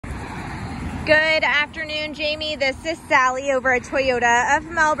Good afternoon, Jayme. This is Salee over at Toyota of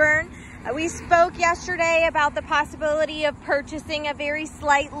Melbourne. We spoke yesterday about the possibility of purchasing a very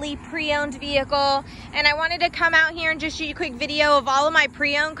slightly pre-owned vehicle, and I wanted to come out here and just shoot you a quick video of all of my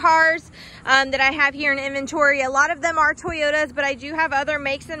pre-owned cars that I have here in inventory. A lot of them are Toyotas, but I do have other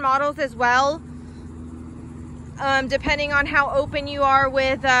makes and models as well, depending on how open you are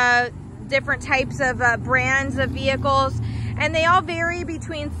with different types of brands of vehicles. And they all vary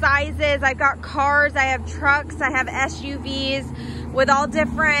between sizes. I've got cars, I have trucks, I have SUVs with all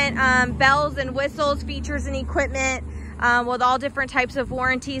different bells and whistles, features and equipment, with all different types of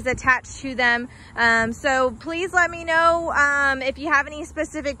warranties attached to them. So please let me know if you have any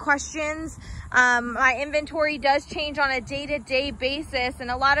specific questions. My inventory does change on a day-to-day basis,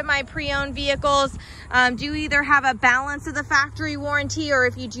 and a lot of my pre-owned vehicles do either have a balance of the factory warranty, or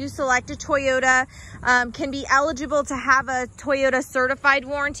if you do select a Toyota, can be eligible to have a Toyota certified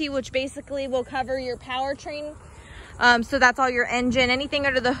warranty, which basically will cover your powertrain. So that's all your engine, anything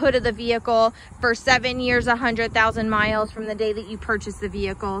under the hood of the vehicle for 7 years, 100,000 miles from the day that you purchase the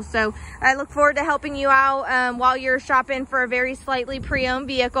vehicle. So I look forward to helping you out while you're shopping for a very slightly pre-owned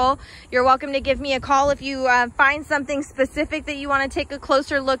vehicle. You're welcome to give me a call if you find something specific that you want to take a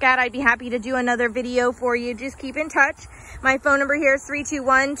closer look at. I'd be happy to do another video for you. Just keep in touch. My phone number here is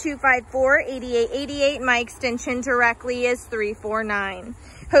 321-254-8888. My extension directly is 349.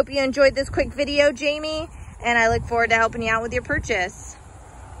 Hope you enjoyed this quick video, Jayme, and I look forward to helping you out with your purchase.